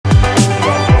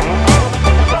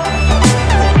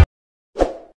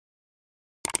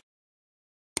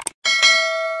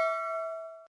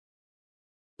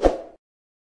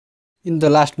In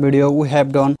the last video, we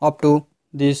have done up to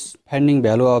this finding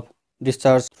value of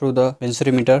discharge through the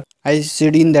Venturimeter. I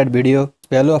said in that video,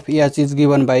 value of H is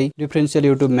given by differential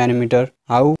YouTube manometer.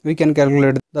 How we can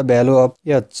calculate the value of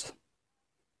H?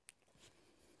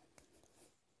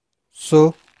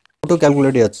 So, how to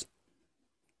calculate H?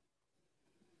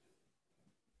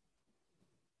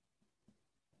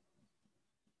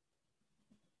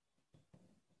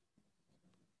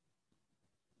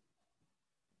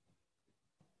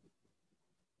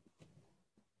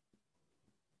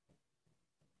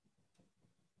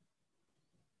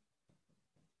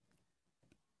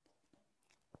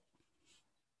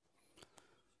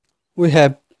 We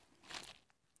have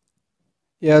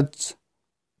H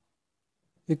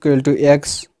equal to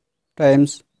X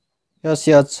times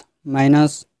SH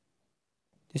minus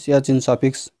this H in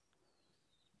suffix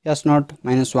S naught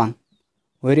minus 1,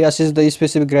 where S is the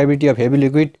specific gravity of heavy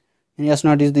liquid and S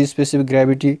naught is the specific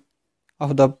gravity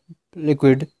of the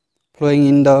liquid flowing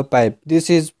in the pipe. This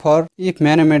is for if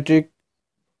manometric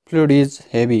fluid is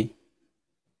heavy.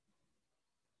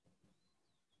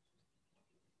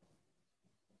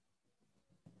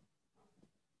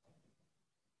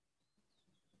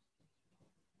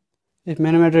 If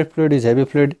manometric fluid is heavy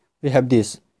fluid, we have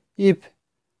this. If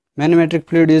manometric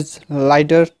fluid is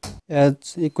lighter,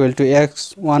 H equal to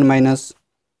X1 minus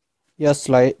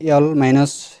SL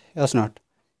minus S naught.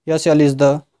 SL is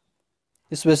the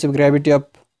specific gravity of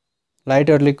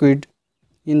lighter liquid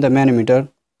in the manometer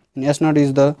and S naught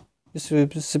is the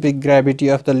specific gravity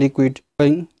of the liquid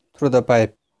going through the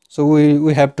pipe. So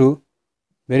we have to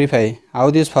verify how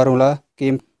this formula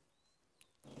came.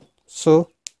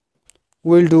 So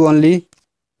we will do only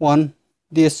one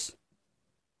this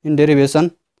in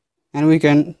derivation and we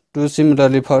can do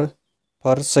similarly for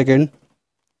second.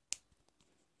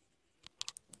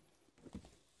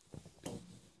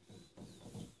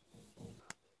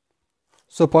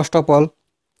 So first of all,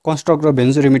 construct the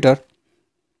Venturimeter.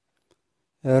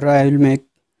 Here I will make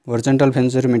horizontal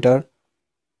Venturimeter.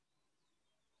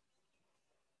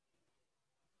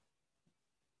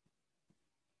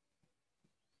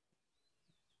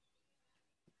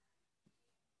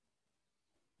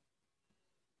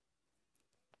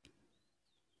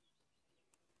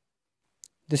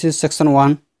 This is section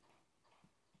 1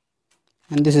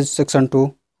 and this is section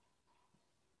 2.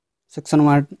 Section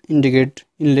 1 indicate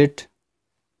inlet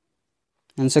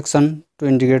and section 2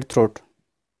 indicate throat.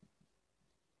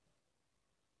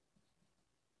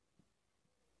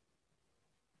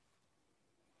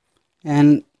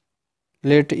 And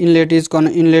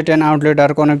inlet and outlet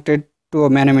are connected to a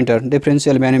manometer,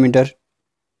 differential manometer.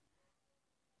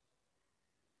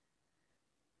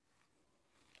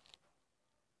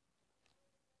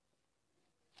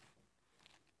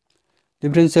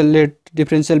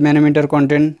 Differential manometer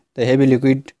contain the heavy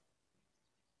liquid,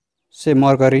 say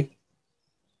mercury.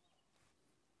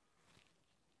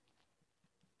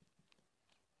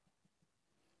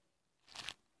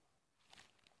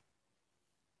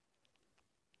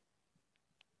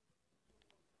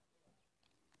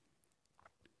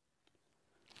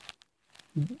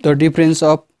 The difference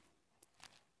of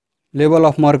level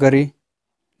of mercury,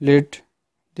 let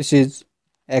this is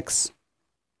X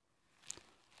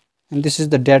and this is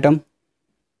the datum.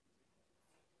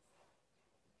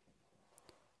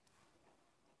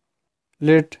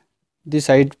 Let this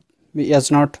height be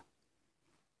S naught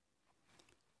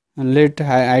and let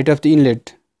height of the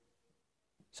inlet,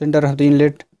 center of the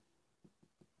inlet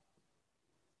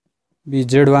be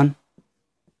Z1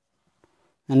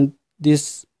 and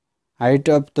this height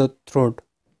of the throat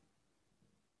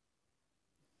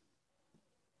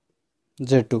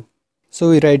Z2.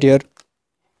 So we write here,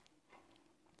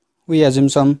 we assume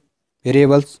some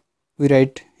variables. We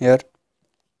write here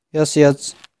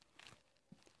SH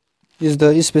is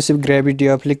the specific gravity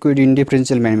of liquid in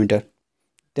differential manometer,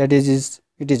 that is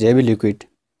it is heavy liquid.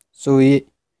 So we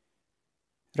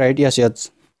write SH.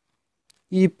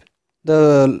 If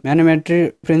the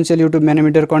differential YouTube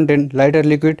manometer contain lighter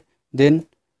liquid, then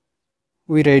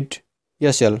we write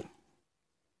SL.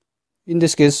 In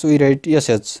this case we write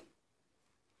SH.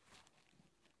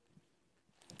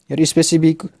 Here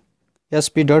specific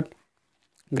SP dot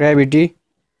gravity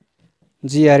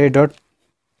GRA dot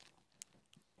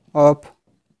of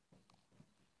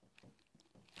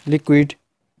liquid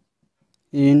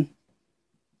in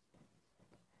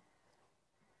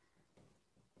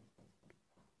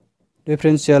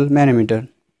differential manometer.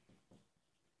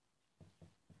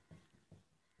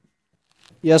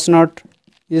 S naught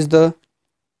is the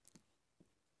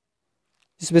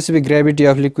specific gravity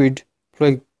of liquid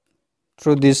flowing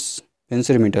through this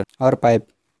Venturimeter or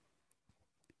pipe.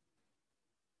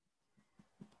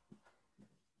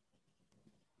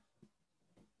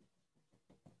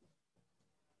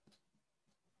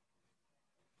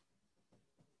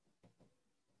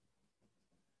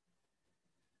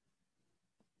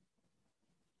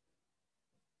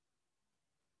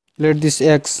 Let this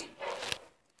X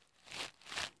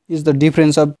is the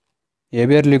difference of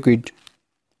heavier liquid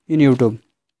in YouTube.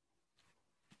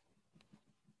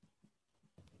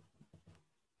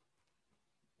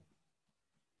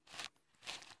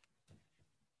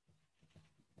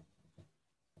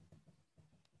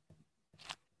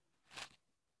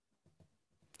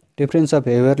 Difference of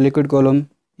heavier liquid column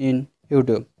in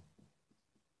YouTube.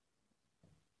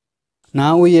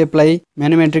 Now we apply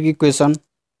manometric equation.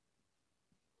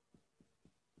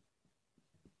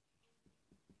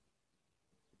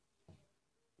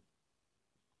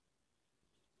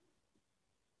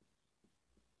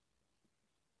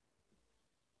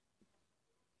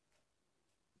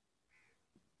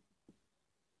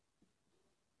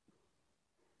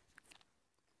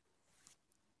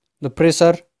 The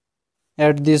pressure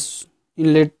at this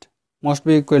inlet must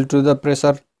be equal to the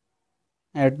pressure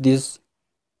at this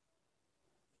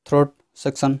throat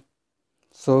section.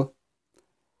 So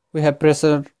we have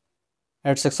pressure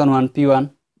at section 1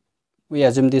 P1, we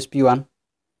assume this P1,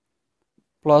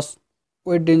 plus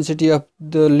weight density of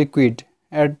the liquid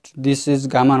at this is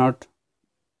gamma naught.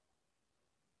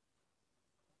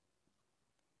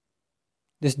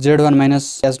 This Z1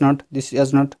 minus S naught, this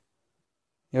S naught,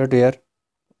 here to here.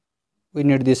 We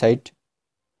need this height.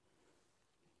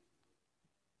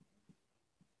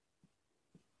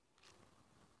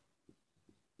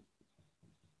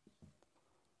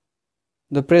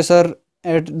 The pressure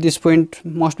at this point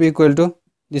must be equal to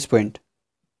this point.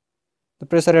 The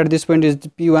pressure at this point is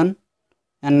P1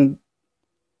 and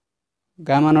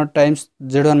gamma naught times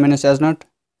Z1 minus S naught.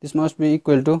 This must be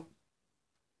equal to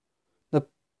the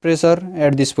pressure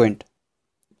at this point.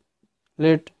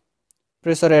 Let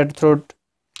pressure at throat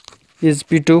is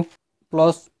P2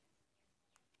 plus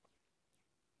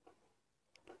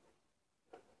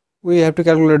we have to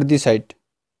calculate this height.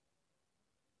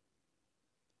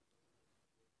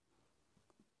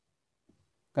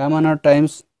 Gamma naught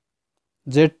times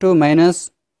Z2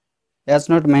 minus S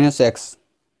naught minus X.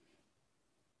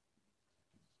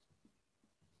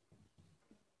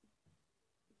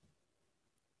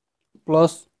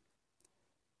 Plus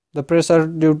the pressure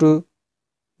due to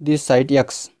this height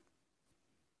X.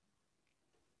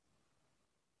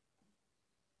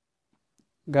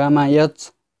 Gamma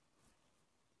H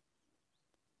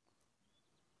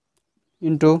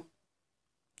into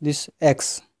this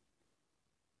X.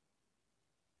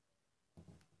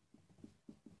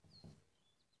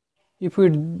 If we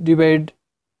divide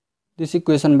this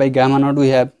equation by gamma naught, we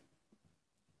have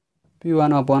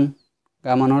P1 upon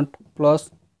gamma naught plus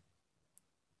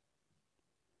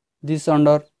this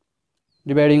under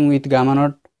dividing with gamma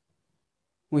naught,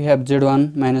 we have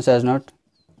Z1 minus S naught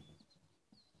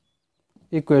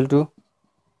equal to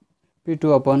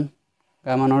P2 upon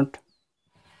gamma naught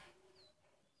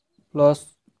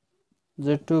plus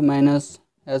Z2 minus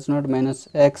S naught minus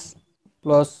X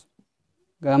plus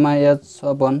gamma H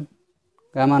upon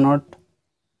gamma naught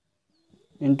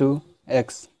into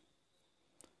X.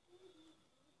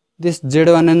 This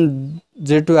Z1 and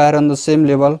Z2 are on the same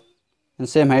level and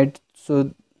same height,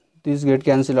 so this get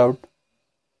cancel out.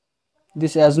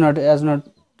 This as not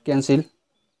cancel,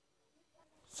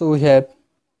 so we have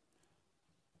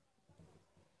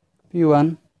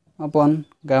P1 upon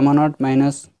gamma naught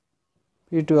minus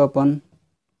P2 upon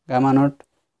gamma naught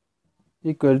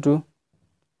equal to,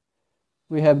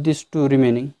 we have these two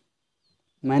remaining,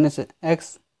 minus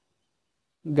X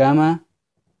gamma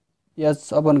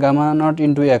H upon gamma naught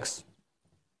into X.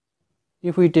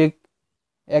 If we take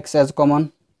X as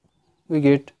common, we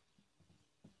get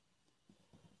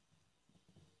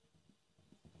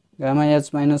gamma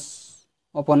H minus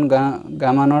upon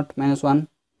gamma naught minus 1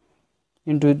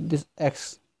 into this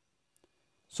X.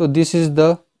 So this is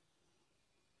the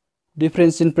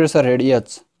difference in pressure head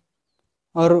H,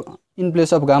 or in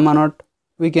place of gamma naught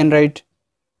we can write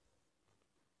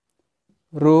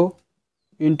rho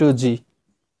into G.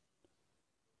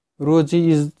 Rho G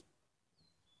is,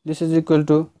 this is equal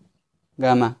to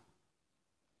gamma.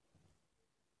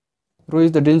 Rho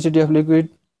is the density of liquid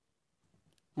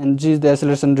and G is the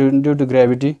acceleration due to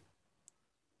gravity,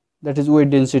 that is weight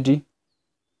density.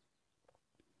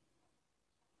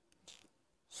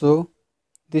 So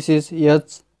this is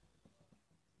H,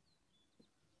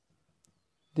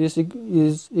 this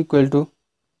is equal to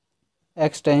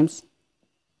X times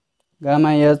gamma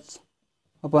H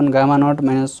upon gamma naught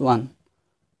minus 1.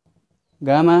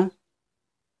 Gamma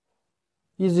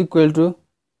is equal to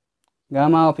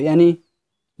gamma of any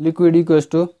liquid equals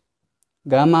to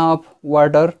gamma of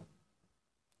water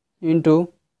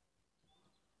into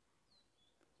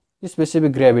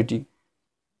specific gravity.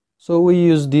 So we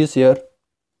use this here,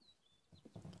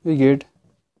 we get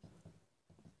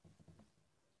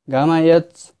gamma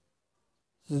H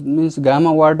means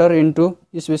gamma water into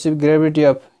specific gravity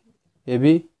of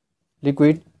heavy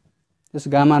liquid. This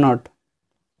gamma naught,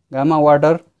 gamma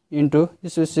water into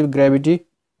specific gravity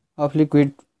of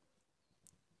liquid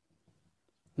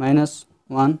minus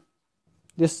 1.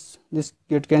 This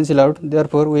get cancel out,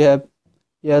 therefore we have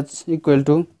H equal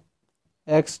to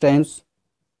x times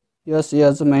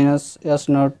S minus S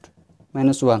naught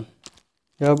minus 1.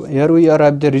 Here we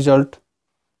arrive the result.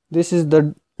 This is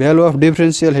the value of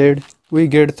differential head we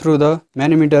get through the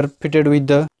manometer fitted with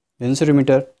the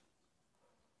Venturimeter.